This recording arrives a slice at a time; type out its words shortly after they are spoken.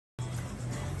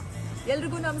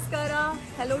Yelrigu namaskara.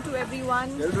 Hello to everyone.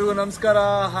 Yelrigu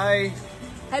namaskara. Hi.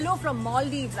 Hello from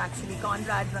Maldives, actually,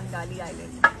 Conrad Rangali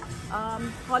Island.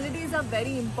 Holidays are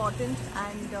very important,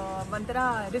 and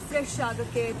Vantara refresh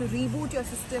agake to reboot your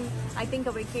system. I think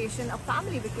a vacation, a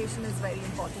family vacation, is very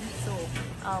important. So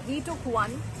we took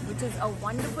one, which is a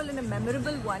wonderful and a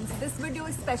memorable one. So this video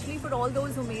is especially for all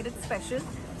those who made it special.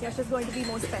 Yash is going to be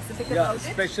more specific about it.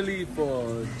 Especially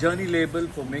for Journey Label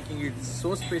for making it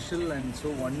so special and so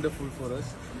wonderful for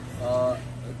us.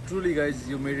 Truly, guys,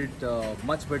 you made it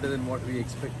much better than what we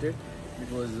expected.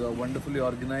 It was wonderfully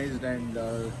organized, and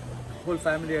whole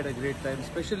family had a great time.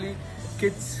 Especially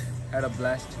kids had a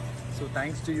blast. So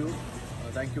thanks to you.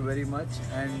 Thank you very much.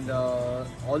 And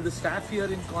all the staff here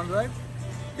in Conrad,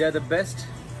 they are the best.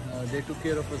 They took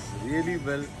care of us really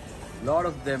well. Lot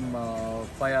of them,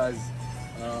 Fayaz,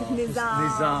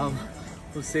 Nizam,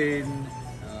 Hussein,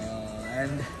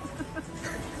 and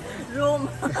Roman,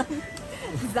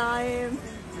 Zaim.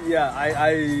 Yeah,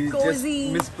 I just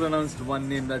Cozy. mispronounced one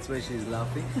name, that's why she's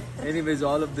laughing. Anyways,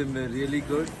 all of them were really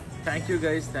good. Thank you,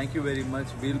 guys. Thank you very much.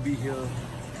 We'll be here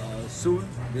soon.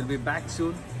 We'll be back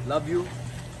soon. Love you.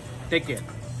 Take care.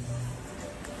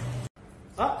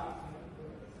 Ah.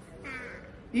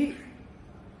 E.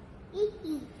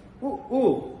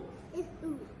 U.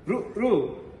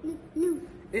 Ru.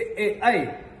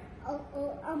 I.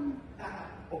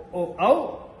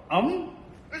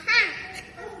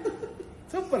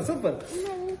 Super.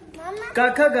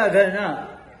 Kakak gagal na.